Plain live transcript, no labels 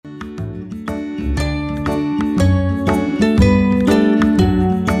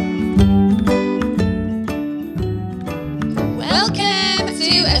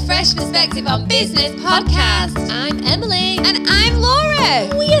Perspective on Business podcast. I'm Emily. And I'm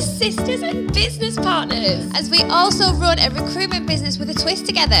Laura. We are sisters and business partners. As we also run a recruitment business with a twist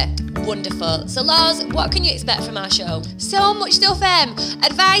together. Wonderful. So, Lars, what can you expect from our show? So much stuff,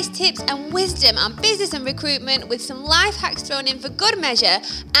 advice, tips and wisdom on business and recruitment with some life hacks thrown in for good measure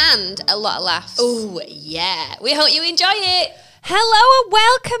and a lot of laughs. Oh, yeah. We hope you enjoy it. Hello and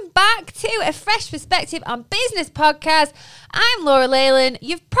welcome back to a Fresh Perspective on Business podcast. I'm Laura Leyland.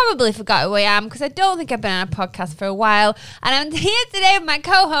 You've probably forgot who I am because I don't think I've been on a podcast for a while. And I'm here today with my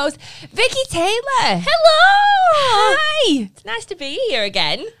co-host, Vicky Taylor. Hello. Hi. It's nice to be here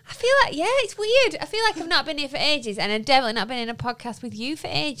again. I feel like, it's weird. I feel like I've not been here for ages and I've definitely not been in a podcast with you for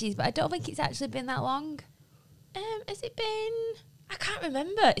ages, but I don't think it's actually been that long. Has it been? I can't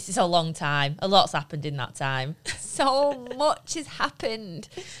remember. It's a long time. A lot's happened in that time. So much has happened.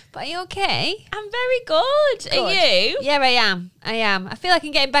 But are you okay? I'm very good. Are you? Yeah, I am. I feel like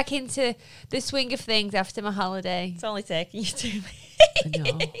I'm getting back into the swing of things after my holiday. It's only taking you 2 weeks. I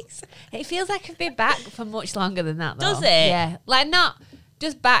know. It feels like I've been back for much longer than that, though. Does it? Yeah. Like, not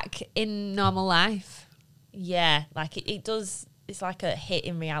just back in normal life. Yeah, like it does. It's like a hit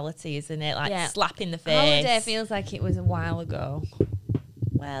in reality, isn't it? Like slap in the face. Holiday feels like it was a while ago.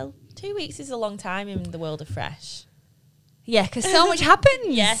 Well, 2 weeks is a long time in the world of Fresh. Yeah, because so much happens.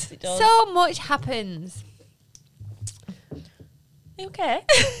 Yes, it does. So much happens. Okay.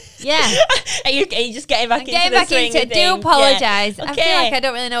 Yeah. Are you just getting back into getting the back swing into of it. things? Do apologise. Yeah. I Okay. feel like I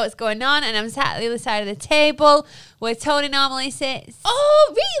don't really know what's going on, and I'm sat at the other side of the table where Tony normally sits.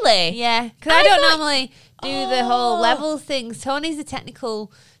 Oh, really? Yeah, because I don't normally do the whole levels things. Tony's the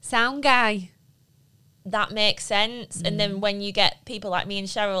technical sound guy. That makes sense. And then when you get people like me and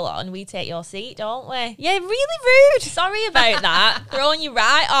Cheryl on, we take your seat, don't we? Yeah, really rude. Sorry about that. Throwing you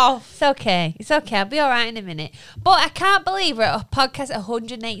right off. It's okay. I'll be all right in a minute. But I can't believe we're at a podcast at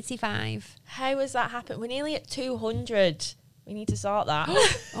 185. How has that happened? We're nearly at 200. We need to sort that.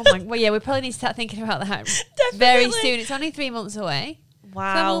 Oh my. Well, yeah, we probably need to start thinking about that very soon. It's only 3 months away.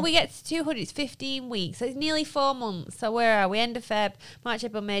 Wow. So when we get to 200, it's 15 weeks. So it's nearly 4 months. So where are we? End of Feb, March,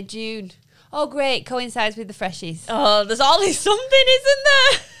 April, May, June. Oh, great. Coincides with the freshies. Oh, there's always something, isn't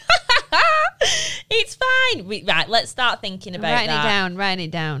there? It's fine. Right, let's start thinking about Writing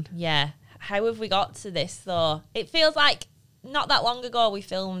it down. Yeah. How have we got to this, though? It feels like not that long ago we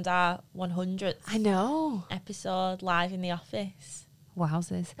filmed our 100th I know. episode live in the office.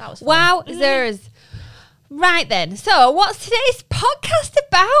 Wowzers. That was fun. Wowzers. Right then. So what's today's podcast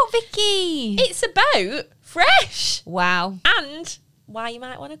about, Vicky? It's about Fresh. Wow. And why you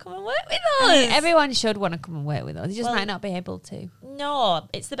might want to come and work with us. I mean, everyone should want to come and work with us. You just might not be able to. No,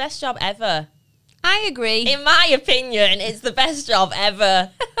 it's the best job ever. I agree. In my opinion, it's the best job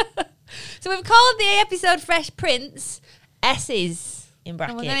ever. So we've called the episode Fresh Prince sses. In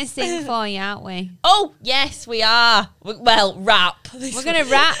brackets. And we're going to sing for you, aren't we? Oh, yes, we are. Well, rap. We're going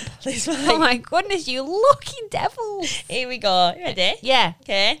to rap. Oh my goodness, you lucky devils. Here we go. You ready? Yeah.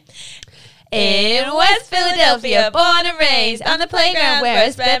 Okay. In West Philadelphia, born and raised on the playground where I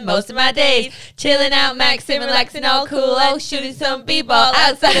spend most of my days. Chilling out, maxing, relaxing, all cool, out shooting some b-ball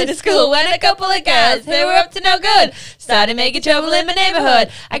outside of the school. When a couple of girls who were up to no good started making trouble in my neighborhood.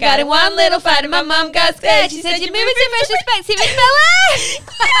 I got in one little fight and my mom got scared. She said, "You're moving to Fresh Perspective in Bel Air."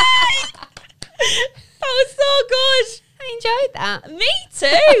 That was so good. I enjoyed that. Me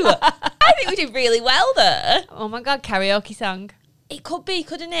too. I think we did really well there. Oh my God, karaoke song. It could be,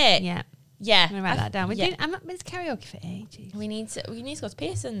 couldn't it? Yeah. Yeah. I'm going to write that down. Yeah. I'm not been to karaoke for ages. We need to go to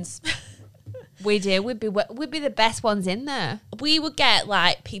Pearson's. We do. We'd be the best ones in there. We would get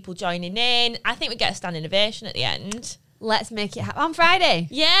like people joining in. I think we'd get a standing ovation at the end. Let's make it happen on Friday.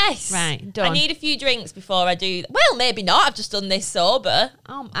 Yes. Right, done. I need a few drinks before I do. Well, maybe not. I've just done this sober.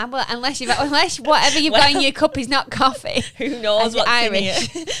 Well, unless whatever you've got in your cup is not coffee. Who knows what's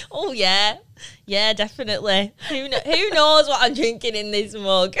Irish. in it? Oh yeah, yeah, definitely. Who knows what I'm drinking in this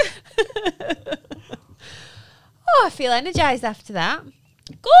mug? Oh, I feel energized after that.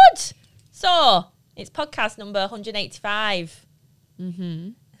 Good. So it's podcast number 185. Mm-hmm.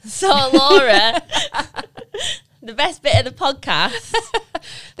 So Laura. The best bit of the podcast.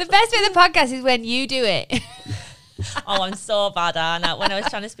 The best bit of the podcast is when you do it. Oh, I'm so bad, aren't I? When I was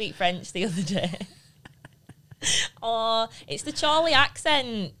trying to speak French the other day. Oh, it's the Charlie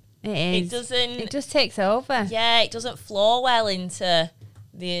accent. It is. It doesn't. It just takes over. Yeah, it doesn't flow well into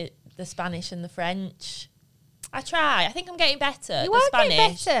the Spanish and the French. I try. I think I'm getting better. You the are Spanish,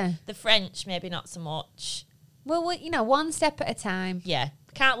 getting better. The French, maybe not so much. Well, one step at a time. Yeah.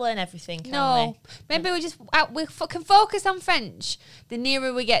 Can't learn everything, can we? Maybe we can focus on French the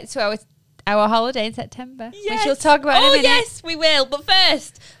nearer we get to our holiday in September, Yes. which we'll talk about in a minute. Yes, we will. But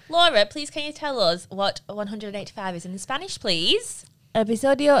first, Laura, please can you tell us what 185 is in Spanish, please?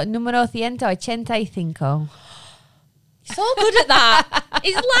 Episodio número 185. So good at that.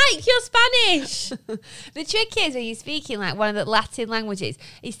 It's like you're Spanish. The trick is when you're speaking like one of the Latin languages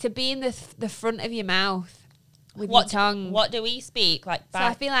is to be in the front of your mouth with your tongue. What do we speak? Like So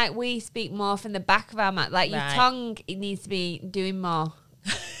I feel like we speak more from the back of our mouth. Like your tongue, it needs to be doing more.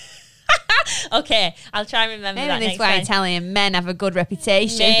 Okay, I'll try and remember that Maybe next that's why time. Italian men have a good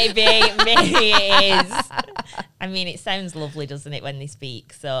reputation. Maybe it is. I mean, it sounds lovely, doesn't it, when they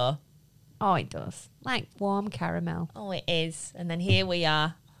speak? So, Oh, it does. Like warm caramel. oh, it is. And then here we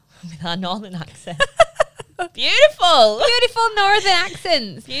are with our northern accent. Beautiful. Beautiful northern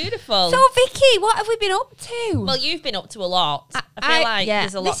accents. Beautiful. So, Vicky, what have we been up to? Well, you've been up to a lot. I feel like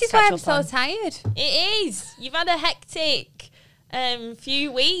there's a lot This is to why catch I'm up so on. tired. It is. You've had a hectic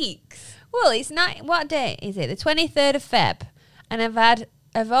few weeks. Well, it's not. What day is it? The 23rd of Feb, and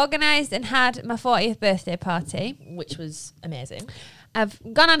I've organised and had my 40th birthday party, Which was amazing. I've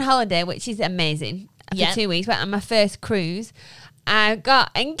gone on holiday, which is amazing, for 2 weeks. Went on my first cruise. I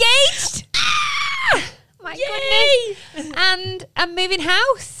got engaged. My Yay! goodness! And I'm moving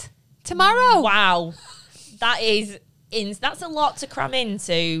house tomorrow. Wow. That's a lot to cram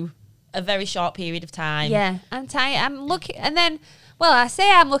into a very short period of time. Yeah, I'm tired. I'm looking, and then, well, I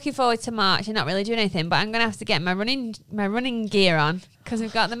say I'm looking forward to March and not really doing anything, but I'm gonna have to get my running gear on because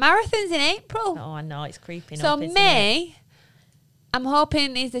we've got the marathons in April. Oh, I know, it's creeping So up, isn't it? May, I'm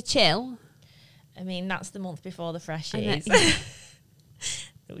hoping is a chill. I mean, that's the month before the And then- freshies.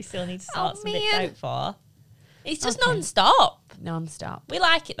 That we still need to sort Oh, some bits man. out for. It's just Okay. non-stop. Non-stop. We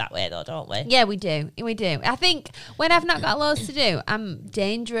like it that way, though, don't we? Yeah, we do. We do. I think when I've not got loads to do, I'm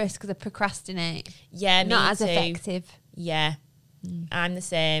dangerous because I procrastinate. Yeah, me Not as too. effective. Yeah, I'm the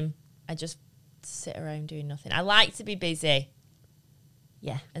same. I just sit around doing nothing. I like to be busy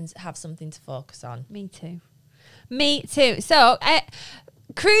Yeah, and have something to focus on. me too. Me too. So,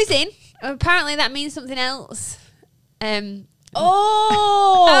 cruising, apparently that means something else.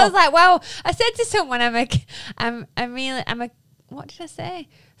 Oh! I was like, wow. I said to someone, what did I say?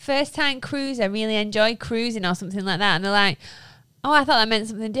 First time cruiser, really enjoy cruising or something like that. And they're like, oh, I thought that meant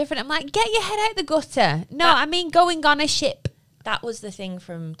something different. I'm like, get your head out the gutter. No, I mean going on a ship. That was the thing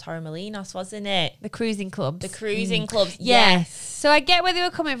from Torremolinos, wasn't it? The cruising clubs. The cruising clubs. Yeah. Yes. So I get where they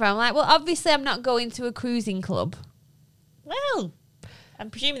were coming from. Like, well, obviously I'm not going to a cruising club. Well, I'm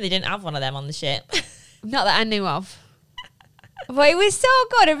presuming they didn't have one of them on the ship. Not that I knew of. But it was so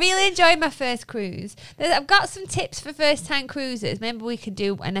good. I really enjoyed my first cruise. I've got some tips for first time cruisers. Maybe we could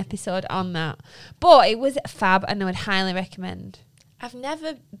do an episode on that. But it was fab and I would highly recommend. I've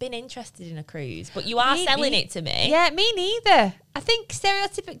never been interested in a cruise, but you are selling it to me. Yeah, me neither. I think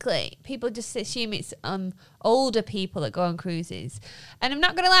stereotypically people just assume it's older people that go on cruises. And I'm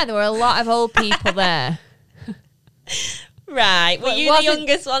not going to lie, there were a lot of old people there. Right. Were Well, you the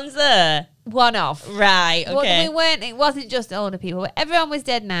youngest ones there? One off. Right. Okay. Well, it wasn't just older people, but everyone was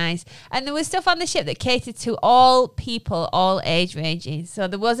dead nice. And there was stuff on the ship that catered to all people, all age ranges. So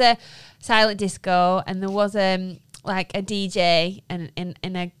there was a silent disco and there was like a DJ and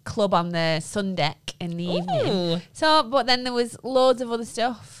in a club on the sun deck in the evening. Ooh. So, but then there was loads of other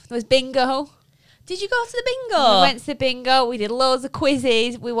stuff. There was bingo. Did you go to the bingo? We went to the bingo. We did loads of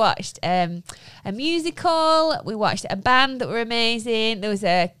quizzes. We watched a musical. We watched a band that were amazing. There's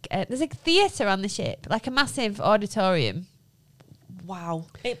a theatre on the ship, like a massive auditorium. Wow.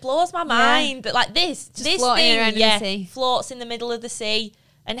 It blows my mind that like this floating thing around in the sea. floats in the middle of the sea.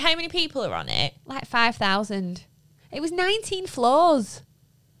 And how many people are on it? Like 5,000. It was 19 floors.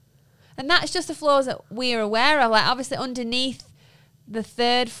 And that's just the floors that we're aware of. Like obviously underneath the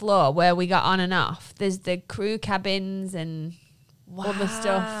third floor where we got on and off, there's the crew cabins and other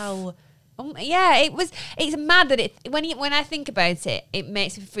stuff. Yeah, it's mad that when I think about it, it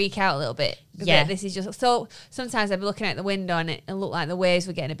makes me freak out a little bit. Yeah. This is just so sometimes I'd be looking out the window and it looked like the waves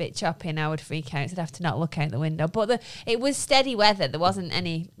were getting a bit choppy and I would freak out. So I'd have to not look out the window. But it was steady weather. There wasn't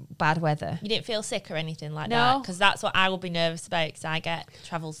any bad weather. You didn't feel sick or anything like No. that? Because that's what I would be nervous about because I get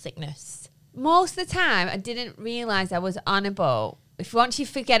travel sickness. Most of the time, I didn't realise I was on a boat. Once you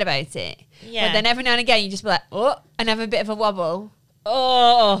forget about it. Yeah. But then every now and again, you just be like, oh, and have a bit of a wobble.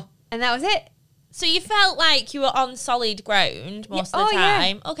 Oh. And that was it. So you felt like you were on solid ground most of the Yeah.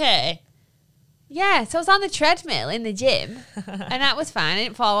 time? Okay. Yeah, so I was on the treadmill in the gym, and that was fine. I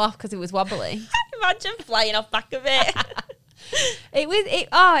didn't fall off because it was wobbly. Imagine flying off back of it. We're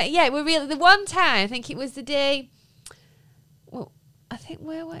really, the one time, I think it was the day, well, I think,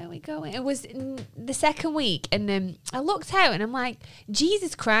 where are we going? It was the second week, and I looked out and I'm like,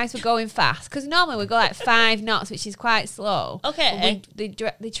 Jesus Christ, we're going fast. Because normally we go like 5 knots, which is quite slow. Okay. They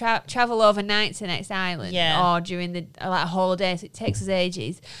travel overnight to the next island, or during the like holiday, so it takes us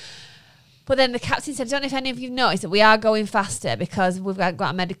ages. But then the captain said, I don't know if any of you noticed that we are going faster because we've got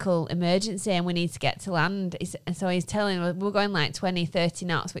a medical emergency and we need to get to land. And so he's telling us we're going like 20, 30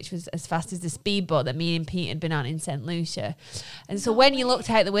 knots, which was as fast as the speedboat that me and Pete had been on in St. Lucia. And so when you looked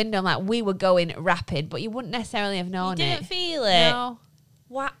out the window, I'm like, we were going rapid, but you wouldn't necessarily have known it. You didn't feel it? No.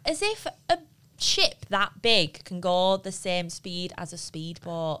 What? As if a ship that big can go the same speed as a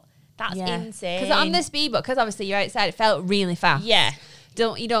speedboat. That's insane. Because on the speedboat, because obviously you're outside, it felt really fast. Yeah.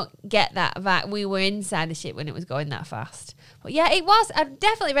 You don't get that vibe. We were inside the ship when it was going that fast. But yeah, it was. I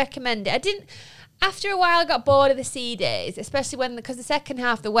definitely recommend it. After a while I got bored of the sea days, especially because the second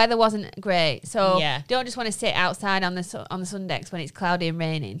half the weather wasn't great. So don't just want to sit outside on the sun decks when it's cloudy and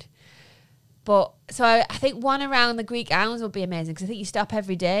raining. But so I think one around the Greek islands would be amazing because I think you stop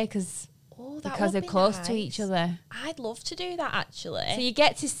every day because they're close to each other. I'd love to do that actually. So you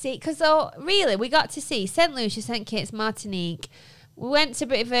get to see, because really we got to see St. Lucia, St. Kitts, Martinique. We went to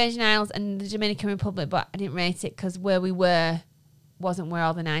British Virgin Islands and the Dominican Republic, but I didn't rate it because where we were wasn't where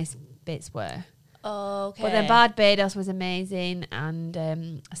all the nice bits were. Oh, okay. But then Barbados was amazing,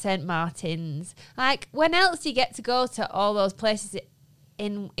 and St. Martin's. Like, when else do you get to go to all those places?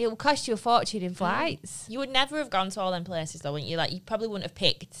 It will cost you a fortune in flights. You would never have gone to all them places though, wouldn't you? Like, you probably wouldn't have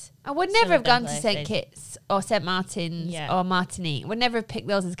picked. I would never have gone to St. Kitts or St. Martin's or Martinique. Would never have picked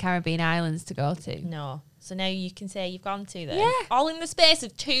those as Caribbean islands to go to. No. So now you can say you've gone to them. Yeah. All in the space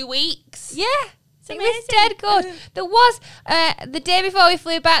of 2 weeks. Yeah. It was dead good. There was, the day before we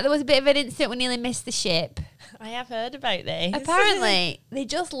flew back, there was a bit of an incident. We nearly missed the ship. I have heard about this. Apparently, they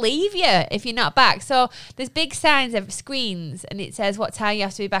just leave you if you're not back. So there's big signs of screens, and it says what time you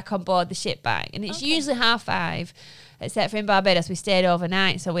have to be back on board the ship by. And it's usually 5:30, except for in Barbados, we stayed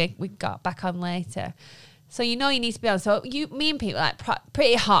overnight, so we got back on later. So you need to be on. So me and Pete were like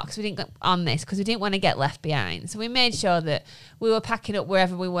pretty hot because we didn't go on this because we didn't want to get left behind. So we made sure that we were packing up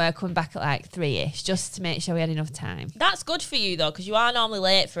wherever we were, coming back at like 3ish, just to make sure we had enough time. That's good for you though, because you are normally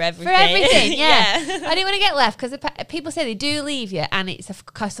late for everything. For everything, yeah. I didn't want to get left because people say they do leave you, and it's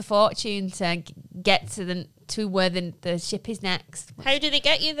cost a fortune to get to where the ship is next. How do they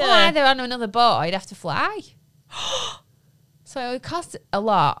get you there? Well, either on another boat or you'd have to fly. So it would cost a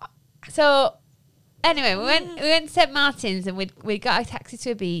lot. So. Anyway, we went to St. Martin's and we got a taxi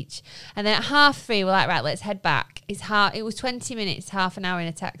to a beach, and then at 3:30 we're like, right, let's head back. It was 20 minutes, half an hour in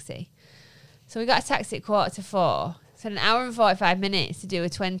a taxi. So we got a taxi at 4:45. So an hour and 45 minutes to do a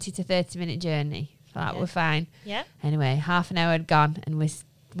 20 to 30 minute journey. So we're fine. Yeah. Anyway, half an hour had gone and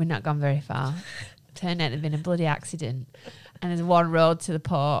we're not gone very far. Turned out there'd been a bloody accident, and there's one road to the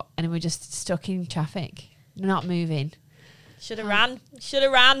port, and we're just stuck in traffic, not moving. Should have ran. Should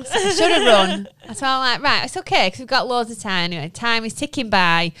have run. So I'm like, right, it's okay because we've got loads of time. Anyway, time is ticking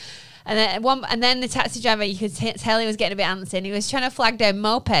by. And then the taxi driver, you could tell he was getting a bit antsy, and he was trying to flag down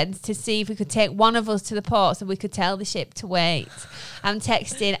mopeds to see if we could take one of us to the port so we could tell the ship to wait. I'm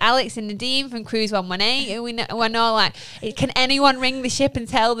texting Alex and Nadine from Cruise 118, and we're all like, can anyone ring the ship and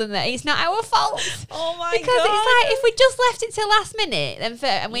tell them that it's not our fault? Oh my because God. It's like, if we just left it till last minute, then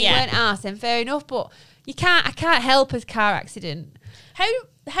and we weren't asked, then fair enough, but I can't help a car accident.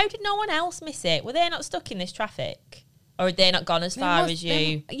 How did no one else miss it? Were they not stuck in this traffic, or had they not gone as far as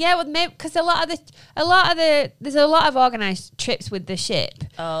you? Yeah, well, maybe because there's a lot of organised trips with the ship,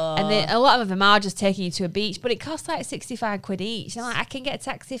 and a lot of them are just taking you to a beach, but it costs like 65 quid each. And like, I can get a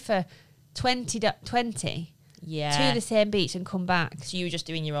taxi for 20 to the same beach and come back. So you were just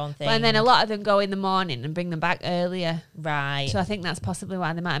doing your own thing. And then a lot of them go in the morning and bring them back earlier. Right. So I think that's possibly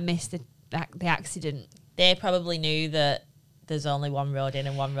why they might have missed the accident. They probably knew that there's only one road in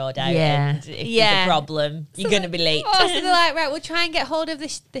and one road out. Yeah. And if there's a problem, you're going to be late. So they're like, right, we'll try and get hold of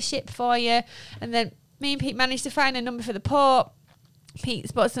the ship for you. And then me and Pete managed to find a number for the port. Pete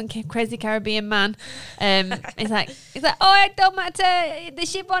spotted some crazy Caribbean man. He's like, oh, it don't matter. The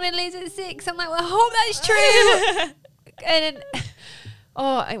ship only leaves at 6. I'm like, well, I hope that's true. And then,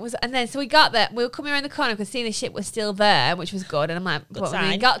 and then so we got there. We were coming around the corner because seeing the ship was still there, which was good. And I'm like, but when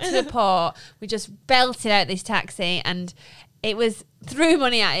we got to the port, we just belted out this taxi, and it was threw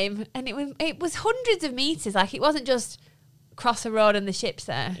money at him, and it was hundreds of meters. Like, it wasn't just cross a road and the ship's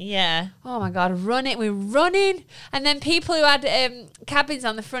there. Yeah. Oh my God, we're running. And then people who had cabins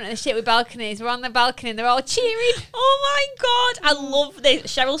on the front of the ship with balconies were on the balcony and they're all cheering. Oh my God, I love this.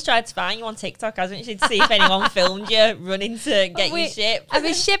 Cheryl's tried to find you on TikTok, hasn't she, to see if anyone filmed you running to get your ship. Of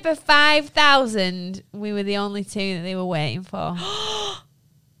a ship of 5,000, we were the only two that they were waiting for.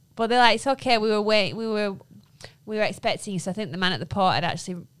 But they're like, it's okay, we were expecting you. So I think the man at the port had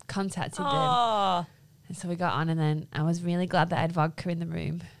actually contacted them. And so we got on, and then I was really glad that I had vodka in the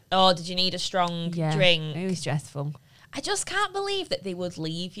room. Oh, did you need a strong drink? It was stressful. I just can't believe that they would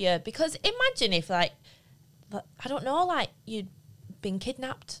leave you, because imagine if, like, I don't know, like, you'd been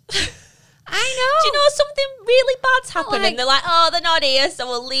kidnapped. I know. Do you know something really bad's happened and they're like, oh, they're not here, so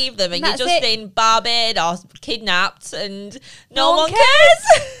we'll leave them. And you're just in Barbados, kidnapped, and no one cares.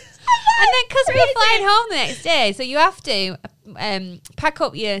 And then because we're flying home the next day, so you have to pack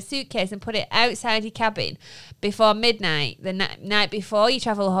up your suitcase and put it outside your cabin before midnight, the night before you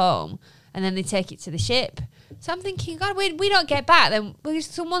travel home, and then they take it to the ship. So I'm thinking, God, we don't get back, then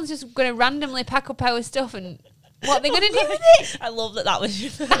someone's just going to randomly pack up our stuff, and what are they going to do with it? I love that was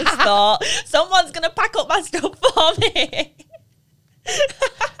your first thought. Someone's going to pack up my stuff for me.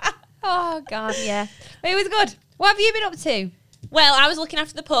 Oh, God, yeah. But it was good. What have you been up to? Well, I was looking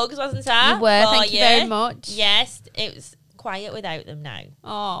after the pugs, wasn't I? You were, thank you very much. Yes, it was quiet without them now.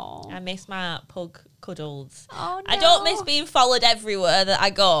 Oh. I miss my pug cuddles. Oh, no. I don't miss being followed everywhere that I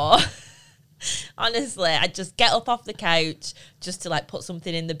go. Honestly, I'd just get up off the couch just to like put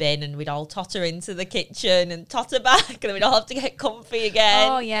something in the bin, and we'd all totter into the kitchen and totter back, and then we'd all have to get comfy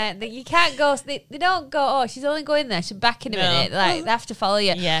again. Oh yeah, you can't go. They don't go. Oh, she's only going there. She's back in a minute. Like they have to follow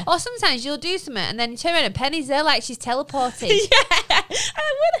you. Yeah. Or sometimes you'll do something and then you turn around and Penny's there like she's teleported. Yeah.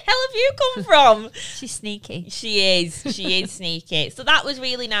 Where the hell have you come from? She's sneaky. She is sneaky. So that was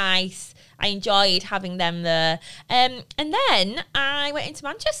really nice. I enjoyed having them there. And then I went into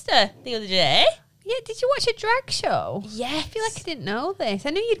Manchester the other day. Yeah, did you watch a drag show? Yes. I feel like I didn't know this. I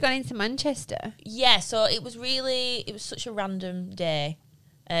knew you'd gone into Manchester. Yeah, so it was such a random day.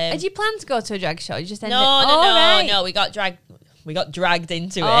 Had you planned to go to a drag show? You just ended No, we got dragged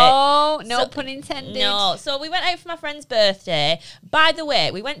into it. Oh, no pun intended. No, so we went out for my friend's birthday. By the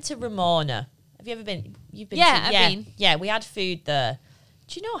way, we went to Ramona. Have you ever been? You've been? Yeah, I've been. Yeah, we had food there.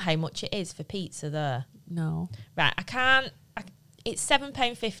 Do you know how much it is for pizza there? No. Right, it's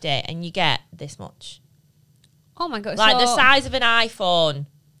 £7.50 and you get this much. Oh my God. Like the size of an iPhone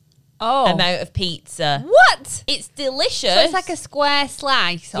amount of pizza. What? It's delicious. So it's like a square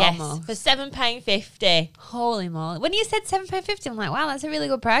slice almost. For £7.50. Holy moly. When you said £7.50, I'm like, wow, that's a really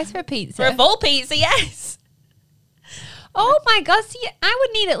good price for a pizza. For a full pizza, yes. Oh my God. See, I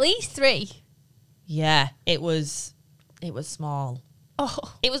would need at least 3. Yeah, it was small.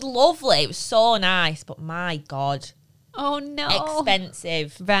 Oh. It was lovely. It was so nice, but my God. Oh no.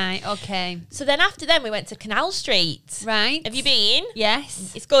 Expensive. Right, okay. So then after we went to Canal Street. Right. Have you been?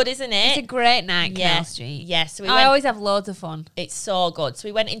 Yes. It's good, isn't it? It's a great night, Canal Street. Yes. So I always have loads of fun. It's so good. So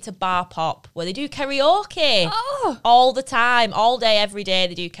we went into Bar Pop where they do karaoke. Oh. All the time. All day, every day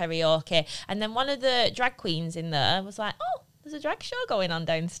they do karaoke. And then one of the drag queens in there was like, oh, there's a drag show going on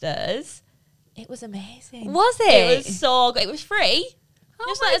downstairs. It was amazing. Was it? It was so good. It was free. Oh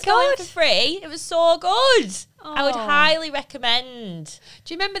Just my let us go in God. for free. It was so good. Oh. I would highly recommend.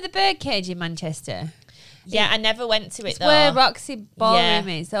 Do you remember the birdcage in Manchester? Yeah, I never went to it It's though. where Roxy Ballroom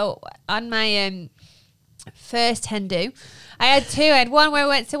is. So on my first hen do, I had 2. I had one where I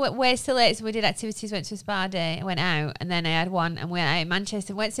went to Ways to Lake, so we did activities, went to a spa day, I went out, and then I had one and went out in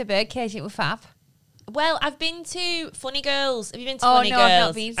Manchester, went to a birdcage, it was fab. Well, I've been to Funny Girls. Have you been to Funny Girls? I've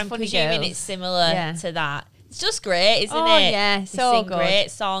not been to I'm Funny presuming Girls. it's similar to that. It's just great, isn't it? Yeah, They so sing good.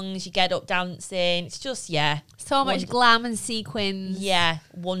 great songs. You get up dancing. It's just so much glam and sequins. Yeah,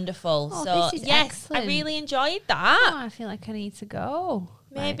 wonderful. Oh, so this is yes, excellent. I really enjoyed that. Oh, I feel like I need to go.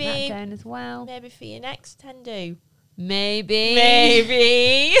 Maybe Write that down as well. Maybe for your next do.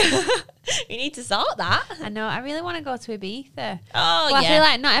 Maybe. You need to sort that. I know. I really want to go to Ibiza. Oh, Well, I feel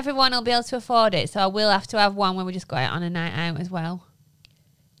like not everyone will be able to afford it, so I will have to have one where we just go out on a night out as well.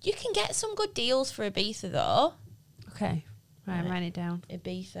 You can get some good deals for Ibiza though. Okay. Right, write it down.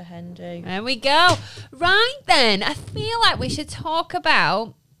 Ibiza hen do. There we go. Right then, I feel like we should talk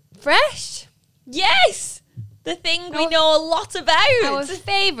about Fresh. Yes! The thing we know a lot about. Our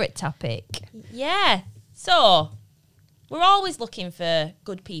favourite topic. Yeah. So, we're always looking for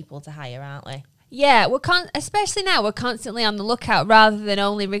good people to hire, aren't we? Yeah, especially now, we're constantly on the lookout rather than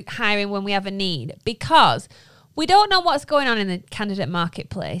only hiring when we have a need, because we don't know what's going on in the candidate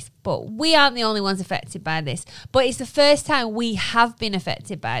marketplace, but we aren't the only ones affected by this. But it's the first time we have been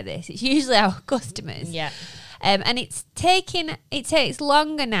affected by this. It's usually our customers. Yeah. And it takes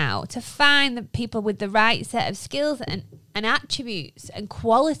longer now to find the people with the right set of skills and attributes and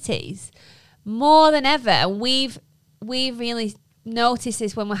qualities more than ever. And we've really noticed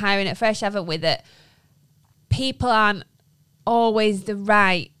this when we're hiring at Fresh, haven't we? That people aren't always the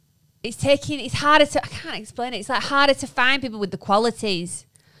right. It's harder to, I can't explain it. It's like harder to find people with the qualities.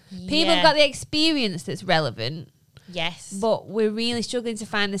 People have got the experience that's relevant. Yes. But we're really struggling to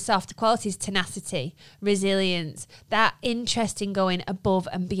find the softer qualities, tenacity, resilience, that interest in going above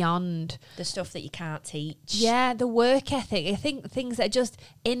and beyond. The stuff that you can't teach. Yeah, the work ethic. I think things that are just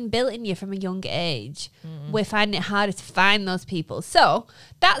inbuilt in you from a young age. We're finding it harder to find those people. So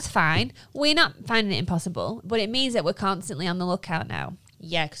that's fine. We're not finding it impossible, but it means that we're constantly on the lookout now.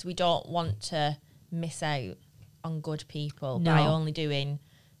 Yeah, because we don't want to miss out on good people by only doing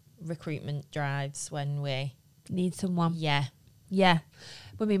recruitment drives when we need someone. Yeah.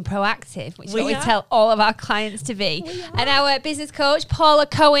 We're being proactive, which is what we tell all of our clients to be. And our business coach, Paula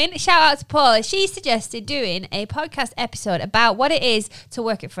Cohen, shout out to Paula. She suggested doing a podcast episode about what it is to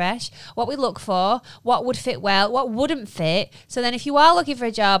work at Fresh, what we look for, what would fit well, what wouldn't fit. So then if you are looking for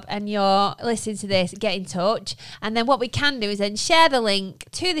a job and you're listening to this, get in touch. And then what we can do is then share the link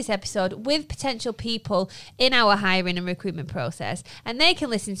to this episode with potential people in our hiring and recruitment process. And they can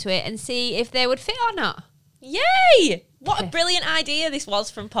listen to it and see if they would fit or not. Yay! What a brilliant idea this was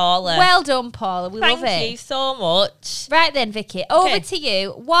from Paula. Well done, Paula. We love it. Thank you so much. Right then, Vicky, over to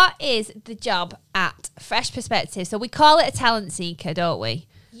you. What is the job at Fresh Perspective? So we call it a talent seeker, don't we?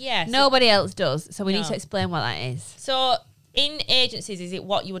 Yes. Nobody else does. So we need to explain what that is. So in agencies, is it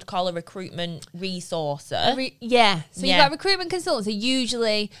what you would call a recruitment resourcer? So you've got recruitment consultants who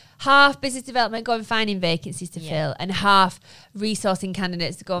usually half business development, go and finding vacancies to fill, and half resourcing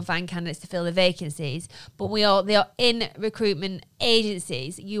candidates to go and find candidates to fill the vacancies. But they are in recruitment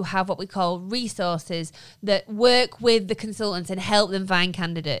agencies, you have what we call resources that work with the consultants and help them find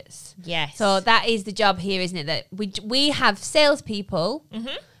candidates. Yes. So that is the job here, isn't it? That we have salespeople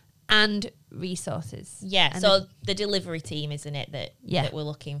and resources. Yeah, and so the delivery team, isn't it, that we're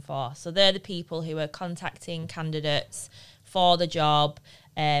looking for. So they're the people who are contacting candidates for the job,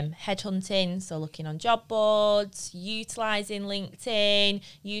 headhunting, so looking on job boards, utilising LinkedIn,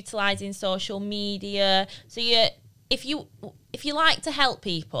 utilising social media. So if you like to help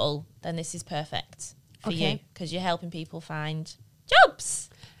people, then this is perfect for you, because you're helping people find jobs.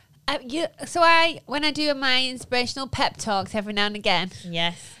 When I do my inspirational pep talks every now and again,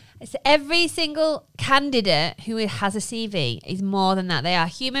 yes, it's every single candidate who has a CV is more than that. They are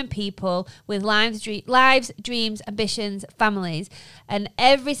human people with lives, dreams, ambitions, families. And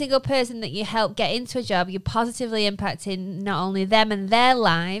every single person that you help get into a job, you're positively impacting not only them and their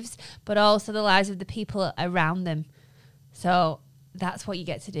lives, but also the lives of the people around them. So that's what you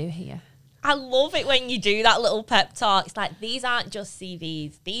get to do here. I love it when you do that little pep talk. It's like, these aren't just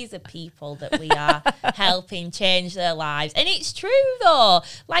CVs. These are people that we are helping change their lives. And it's true, though.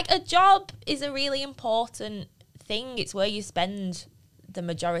 Like, a job is a really important thing. It's where you spend the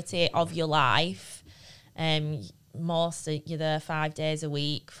majority of your life. You're there 5 days a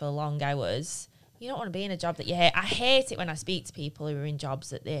week for long hours. You don't want to be in a job that you hate. I hate it when I speak to people who are in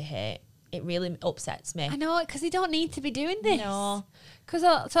jobs that they hate. It really upsets me. I know, because they don't need to be doing this. No.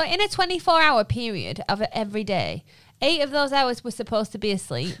 So in a 24-hour period of every day, 8 of those hours were supposed to be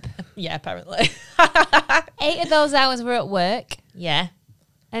asleep. Yeah, apparently. 8 of those hours were at work. Yeah.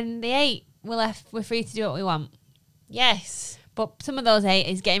 And the 8 we're free to do what we want. Yes. But some of those 8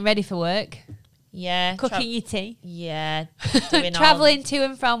 is getting ready for work. Yeah. Cooking your tea. Yeah. Travelling to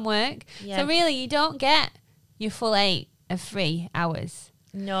and from work. Yeah. So really, you don't get your full 8 of free hours.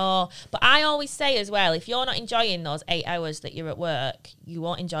 No, but I always say as well, if you're not enjoying those 8 hours that you're at work, you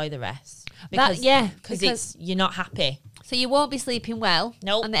won't enjoy the rest. Because you're not happy. So you won't be sleeping well.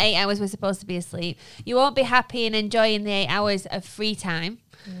 Nope. On the 8 hours we're supposed to be asleep. You won't be happy and enjoying the 8 hours of free time.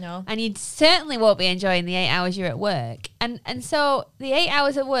 No. And you certainly won't be enjoying the 8 hours you're at work. And so the 8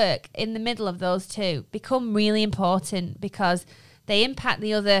 hours of work in the middle of those two become really important because they impact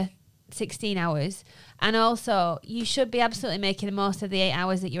the other 16 hours. And also, you should be absolutely making the most of the 8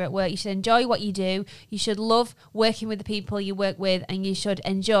 hours that you're at work. You should enjoy what you do. You should love working with the people you work with. And you should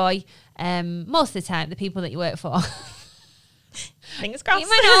enjoy, most of the time, the people that you work for. Fingers crossed. You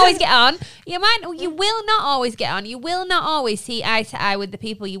might not always get on. You will not always get on. You will not always see eye to eye with the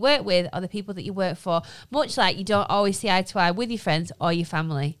people you work with or the people that you work for. Much like you don't always see eye to eye with your friends or your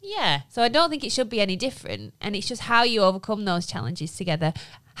family. Yeah. So I don't think it should be any different. And it's just how you overcome those challenges together.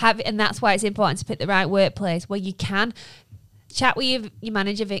 And that's why it's important to pick the right workplace where you can chat with your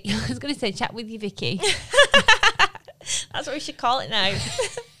manager, Vicky. I was going to say chat with your Vicky. That's what we should call it now.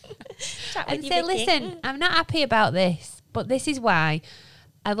 chat and with say, you, Vicky. listen, I'm not happy about this, but this is why.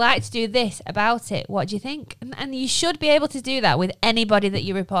 I'd like to do this about it. What do you think? And you should be able to do that with anybody that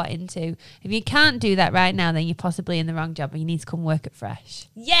you report into. If you can't do that right now, then you're possibly in the wrong job and you need to come work at Fresh.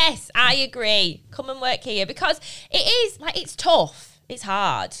 Yes, I agree. Come and work here because it is like, it's tough. It's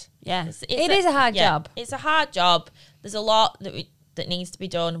hard. Yeah, It is a hard job. It's a hard job. There's a lot that needs to be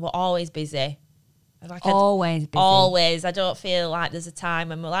done. We're always busy. Always busy. Always. I don't feel like there's a time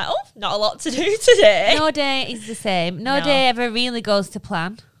when we're like, oh, not a lot to do today. No day is the same. No day ever really goes to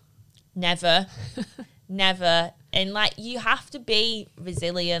plan. Never. Never. And like, you have to be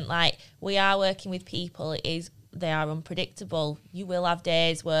resilient. Like, we are working with people. They are unpredictable. You will have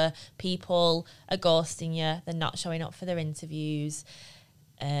days where people are ghosting you. They're not showing up for their interviews.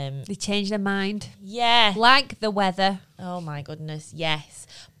 They change their mind. Yeah. Like the weather. Oh my goodness, yes.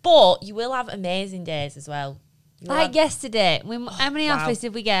 But you will have amazing days as well. Like yesterday. How many offers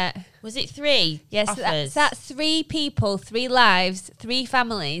did we get? Was it 3? Yes, offers? that's 3 people, 3 lives, 3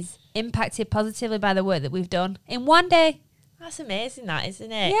 families impacted positively by the work that we've done in one day. That's amazing, that,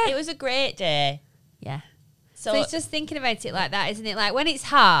 isn't it? Yeah. It was a great day. Yeah. So it's just thinking about it like that, isn't it? Like when it's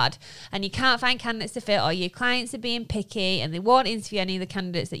hard and you can't find candidates to fit, or your clients are being picky and they won't interview any of the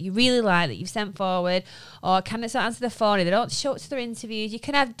candidates that you really like, that you've sent forward, or candidates don't answer the phone, or they don't show up to their interviews. You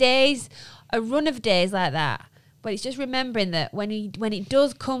can have days, a run of days like that. But it's just remembering that when it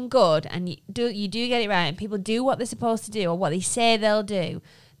does come good and you do get it right and people do what they're supposed to do or what they say they'll do,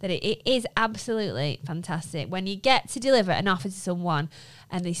 that it is absolutely fantastic. When you get to deliver an offer to someone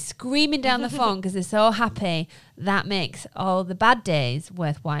and they're screaming down the phone because they're so happy, that makes all the bad days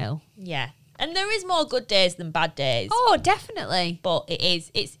worthwhile. yeah. And there is more good days than bad days. Oh, definitely. But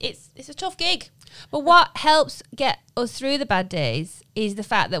it's a tough gig. But what helps get us through the bad days is the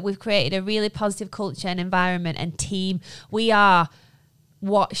fact that we've created a really positive culture and environment and team. We are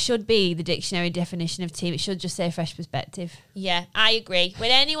what should be the dictionary definition of team. It should just say fresh perspective. Yeah, I agree.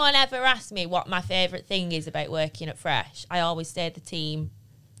 When anyone ever asks me what my favourite thing is about working at Fresh, I always say the team.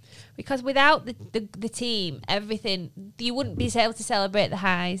 Because without the team, everything, you wouldn't be able to celebrate the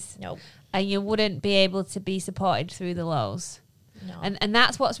highs. No. And you wouldn't be able to be supported through the lows. No. And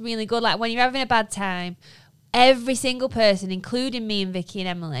that's what's really good. Like when you're having a bad time, every single person, including me and Vicky and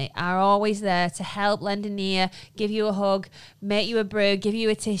Emily, are always there to help, lend an ear, give you a hug, make you a brew, give you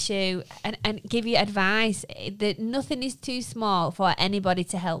a tissue, and give you advice. That nothing is too small for anybody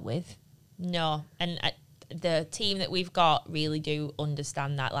to help with. No. And the team that we've got really do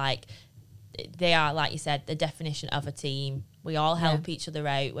understand that. Like, they are, like you said, the definition of a team. We all help each other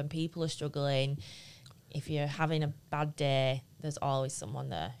out when people are struggling. If you're having a bad day, there's always someone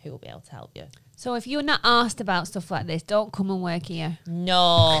there who will be able to help you. So if you're not asked about stuff like this, don't come and work here.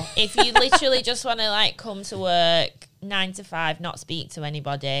 No. If you literally just want to like come to work 9 to 5, not speak to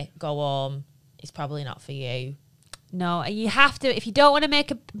anybody, go home, it's probably not for you. No, you have to. If you don't want to make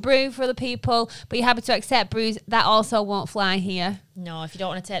a brew for other people, but you're happy to accept brews, that also won't fly here. No, if you don't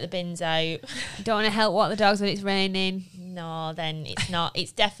want to take the bins out. You don't want to help walk the dogs when it's raining. No, then it's not.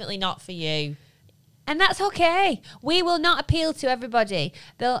 It's definitely not for you. And that's okay. We will not appeal to everybody.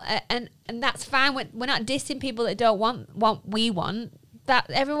 They'll and that's fine. We're not dissing people that don't want what we want.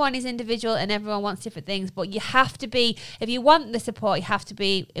 That everyone is individual and everyone wants different things. But you have to be, if you want the support, you have to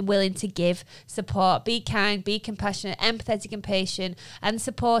be willing to give support. Be kind, be compassionate, empathetic and patient and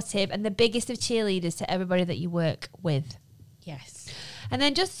supportive, and the biggest of cheerleaders to everybody that you work with. Yes. And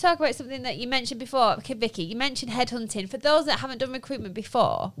then just to talk about something that you mentioned before, okay, Vicky, you mentioned headhunting. For those that haven't done recruitment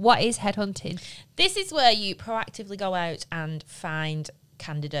before, what is headhunting? This is where you proactively go out and find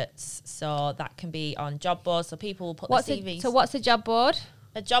candidates. So that can be on job boards. So people will put their CVs. So what's a job board?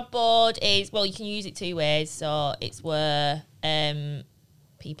 A job board is, well, you can use it 2 ways. So it's where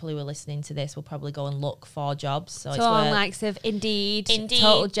people who are listening to this will probably go and look for jobs. So it's on where likes of Indeed,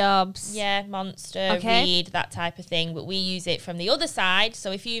 Total Jobs. Yeah, Monster, Reed, that type of thing. But we use it from the other side.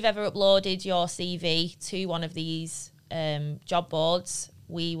 So if you've ever uploaded your CV to one of these job boards,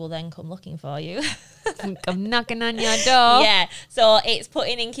 we will then come looking for you. I'm knocking on your door. Yeah, so it's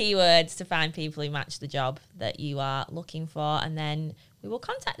putting in keywords to find people who match the job that you are looking for, and then we will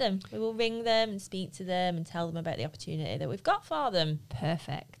contact them. We will ring them and speak to them and tell them about the opportunity that we've got for them.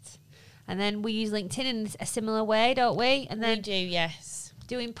 Perfect. And then we use LinkedIn in a similar way, don't we? And then we do, yes.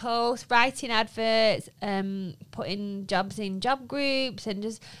 Doing posts, writing adverts, putting jobs in job groups, and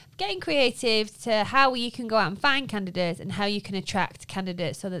just getting creative to how you can go out and find candidates and how you can attract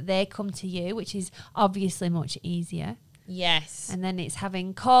candidates so that they come to you, which is obviously much easier. Yes. And then it's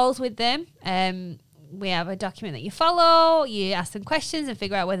having calls with them, we have a document that you follow. You ask them questions and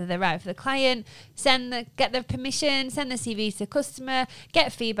figure out whether they're right for the client. Get their permission, send the CV to the customer,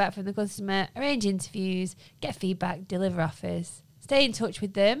 get feedback from the customer, arrange interviews, get feedback, deliver offers. Stay in touch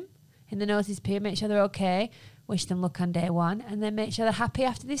with them in the notice period, make sure they're okay, wish them luck on day one, and then make sure they're happy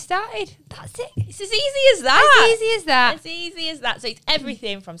after they started. That's it. It's as easy as that. As easy as that. As easy as that. So it's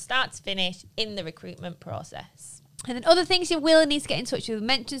everything from start to finish in the recruitment process. And then other things you will need to get in touch with. We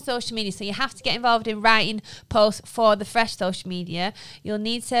mentioned social media, so you have to get involved in writing posts for the fresh social media. You'll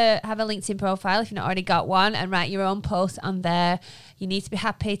need to have a LinkedIn profile if you've not already got one and write your own posts on there. You need to be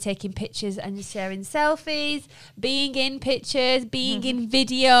happy taking pictures and sharing selfies, being in pictures, being in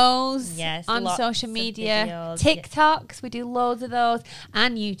videos on social media. Videos, TikToks, we do loads of those,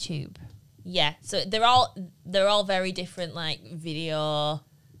 and YouTube. Yeah, so they're all very different like video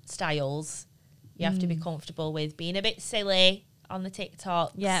styles. You have to be comfortable with being a bit silly on the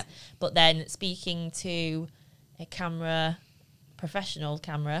TikToks. Yeah. But then speaking to a professional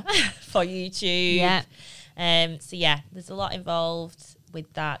camera for YouTube. Yeah. So yeah, there's a lot involved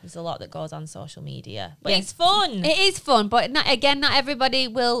with that. There's a lot that goes on social media. But it's fun. It is fun, but not everybody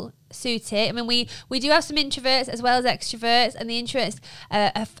will suit it. I mean, we do have some introverts as well as extroverts, and the introverts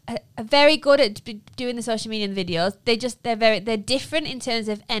are very good at doing the social media and the videos. They're different in terms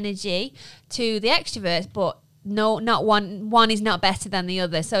of energy to the extroverts, but no, not one is not better than the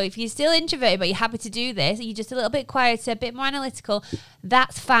other. So if you're still introverted but you're happy to do this, you're just a little bit quieter, a bit more analytical,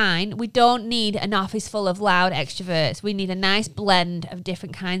 that's fine. We don't need an office full of loud extroverts. We need a nice blend of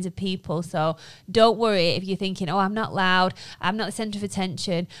different kinds of people. So don't worry if you're thinking, oh, I'm not loud, I'm not the centre of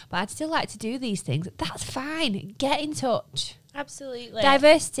attention, but I'd still like to do these things. That's fine. Get in touch. Absolutely.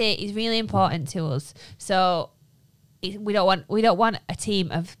 Diversity is really important to us. So we don't want a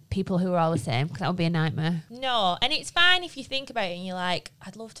team of people who are all the same, because that would be a nightmare. No, and it's fine if you think about it and you're like,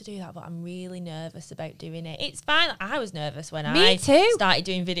 I'd love to do that, but I'm really nervous about doing it. It's fine. I was nervous when I started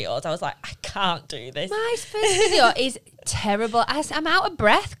doing videos. I was like, I can't do this. My first video is terrible. I'm out of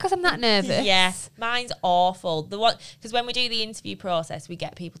breath because I'm that nervous. Yes, mine's awful. Because when we do the interview process, we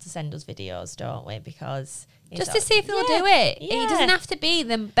get people to send us videos, don't we? Because just to see if they'll do it. Yeah. It doesn't have to be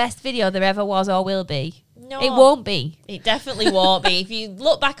the best video there ever was or will be. No, it won't be. It definitely won't be. If you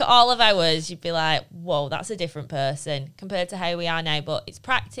look back at all of ours, you'd be like, whoa, that's a different person compared to how we are now. But it's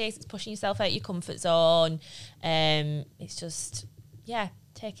practice. It's pushing yourself out your comfort zone. It's just,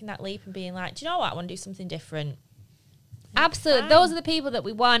 taking that leap and being like, do you know what? I want to do something different. Absolutely. Those are the people that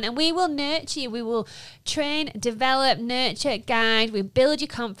we want, and we will nurture you. We will train, develop, nurture, guide. We build your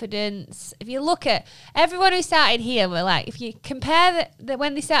confidence. If you look at everyone who started here, we're like, if you compare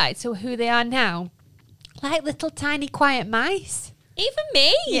when they started to who they are now, like little tiny quiet mice. Even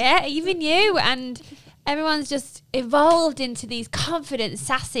me. Yeah, even you. And everyone's just evolved into these confident,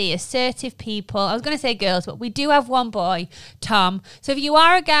 sassy, assertive people. I was going to say girls, but we do have one boy, Tom. So if you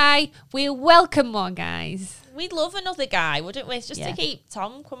are a guy, we welcome more guys. We'd love another guy, wouldn't we? Just to keep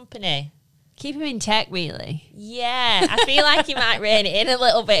Tom company. Keep him in check, really. Yeah, I feel like he might rein it in a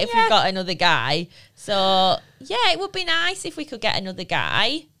little bit if we've got another guy. So, yeah, it would be nice if we could get another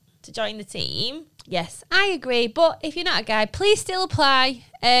guy to join the team. Yes, I agree. But if you're not a guy, please still apply.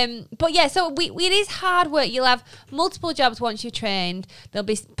 But yeah, so it is hard work. You'll have multiple jobs once you're trained. There'll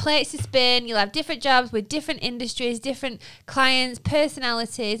be plates to spin. You'll have different jobs with different industries, different clients,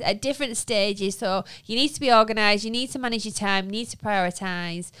 personalities at different stages. So you need to be organised. You need to manage your time. You need to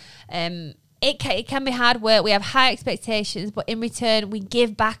prioritise. It can be hard work. We have high expectations, but in return, we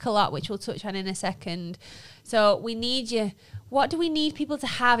give back a lot, which we'll touch on in a second. So we need you. What do we need people to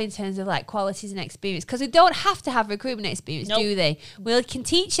have in terms of like qualities and experience? Because we don't have to have recruitment experience, do they? We can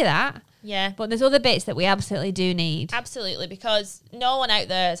teach you that. Yeah. But there's other bits that we absolutely do need. Absolutely, because no one out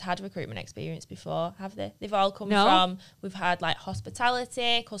there has had recruitment experience before, have they? They've all come from, we've had like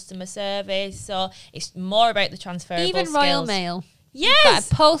hospitality, customer service. So it's more about the transferable skills. Even Royal Mail. Yes.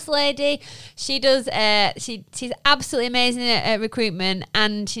 Got a post lady. She does, she's absolutely amazing at recruitment,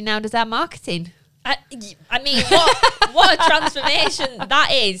 and she now does our marketing. I mean, what a transformation that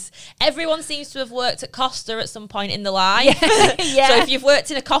is. Everyone seems to have worked at Costa at some point in their life. Yeah. So if you've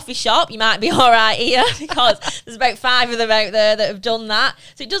worked in a coffee shop, you might be all right here, because there's about 5 of them out there that have done that.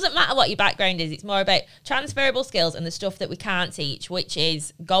 So it doesn't matter what your background is. It's more about transferable skills and the stuff that we can't teach, which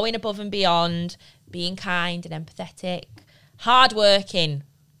is going above and beyond, being kind and empathetic, hardworking.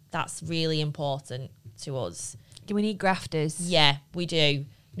 That's really important to us. Do we need grafters? Yeah, we do.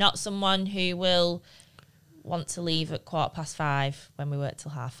 Not someone who will want to leave at 5:15 when we work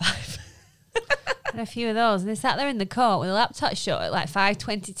till 5:30. And a few of those. And they sat there in the court with a laptop shut at like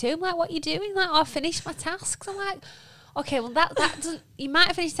 5:22. I'm like, what are you doing? Like, oh, I finished my tasks. I'm like, okay, well that doesn't, you might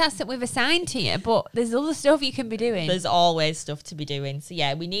have finished the task that we've assigned to you, but there's other stuff you can be doing. There's always stuff to be doing. So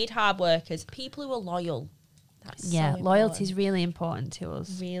yeah, we need hard workers, people who are loyal. That's so loyalty is really important to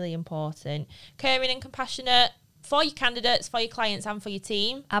us. Really important. Caring and compassionate for your candidates, for your clients, and for your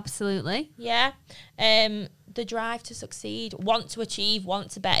team. Absolutely. Yeah. The drive to succeed, want to achieve,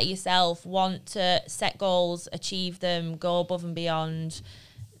 want to better yourself, want to set goals, achieve them, go above and beyond,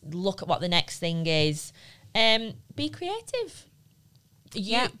 look at what the next thing is. Be creative.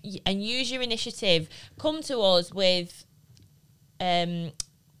 And use your initiative. Come to us with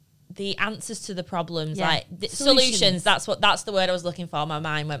the answers to the problems, like solutions. That's the word I was looking for. My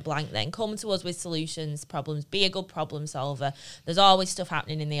mind went blank then. Come to us with solutions, problems. Be a good problem solver. There's always stuff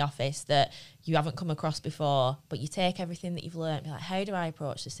happening in the office that you haven't come across before, but you take everything that you've learned and be like, how do I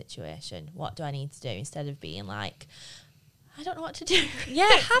approach this situation? What do I need to do? Instead of being like, I don't know what to do. Yeah,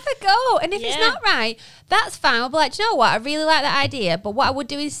 have a go. And if it's not right, that's fine. We'll be like, do you know what? I really like that idea, but what I would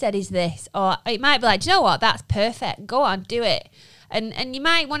do instead is this. Or it might be like, do you know what? That's perfect. Go on, do it. And you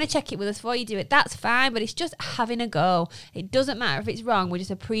might want to check it with us before you do it. That's fine, but it's just having a go. It doesn't matter if it's wrong. We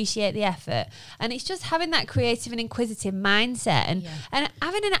just appreciate the effort. And it's just having that creative and inquisitive mindset and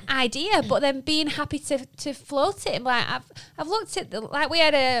having an idea, but then being happy to float it. And like, I've looked at, like we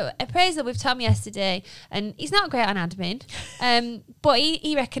had a appraisal with Tom yesterday, and he's not great on admin, but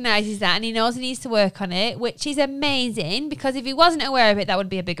he recognises that and he knows he needs to work on it, which is amazing, because if he wasn't aware of it, that would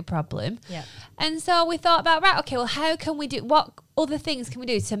be a bigger problem. Yeah. And so we thought about, right, okay, well, how can we do, what other things can we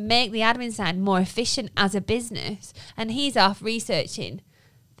do to make the admin side more efficient as a business? And he's off researching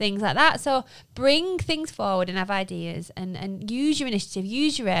things like that. So bring things forward and have ideas and use your initiative,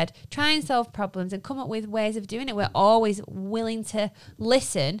 use your head, try and solve problems and come up with ways of doing it. We're always willing to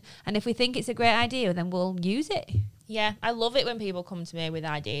listen. And if we think it's a great idea, then we'll use it. Yeah, I love it when people come to me with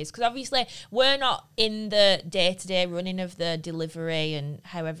ideas, because obviously we're not in the day-to-day running of the delivery and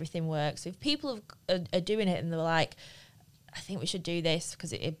how everything works. If people are doing it and they're like, I think we should do this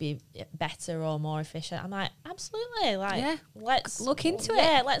because it'd be better or more efficient, I'm like, absolutely. Like, let's look into it.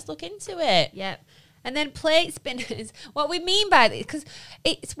 Yeah, let's look into it. Yeah. And then plate spinners, what we mean by this, because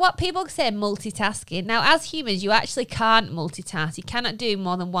it's what people say multitasking. Now, as humans, you actually can't multitask. You cannot do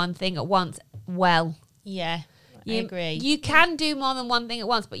more than one thing at once well. Yeah. I agree. You can do more than one thing at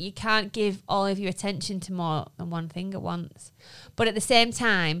once, but you can't give all of your attention to more than one thing at once. But at the same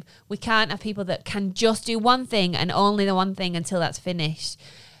time, we can't have people that can just do one thing and only the one thing until that's finished,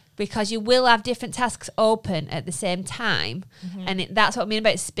 because you will have different tasks open at the same time. Mm-hmm. And that's what I mean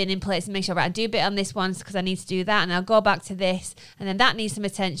about spinning plates, and make sure, right, I do a bit on this one because I need to do that, and I'll go back to this, and then that needs some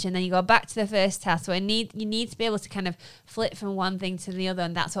attention, then you go back to the first task. So you need to be able to kind of flip from one thing to the other,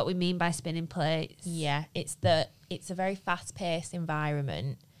 and that's what we mean by spinning plates. Yeah, it's a very fast-paced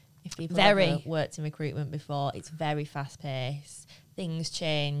environment. If people have worked in recruitment before, it's very fast-paced. Things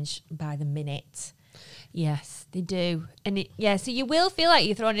change by the minute. Yes, they do. And so you will feel like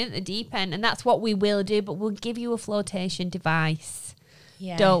you're thrown in at the deep end, and that's what we will do, but we'll give you a flotation device.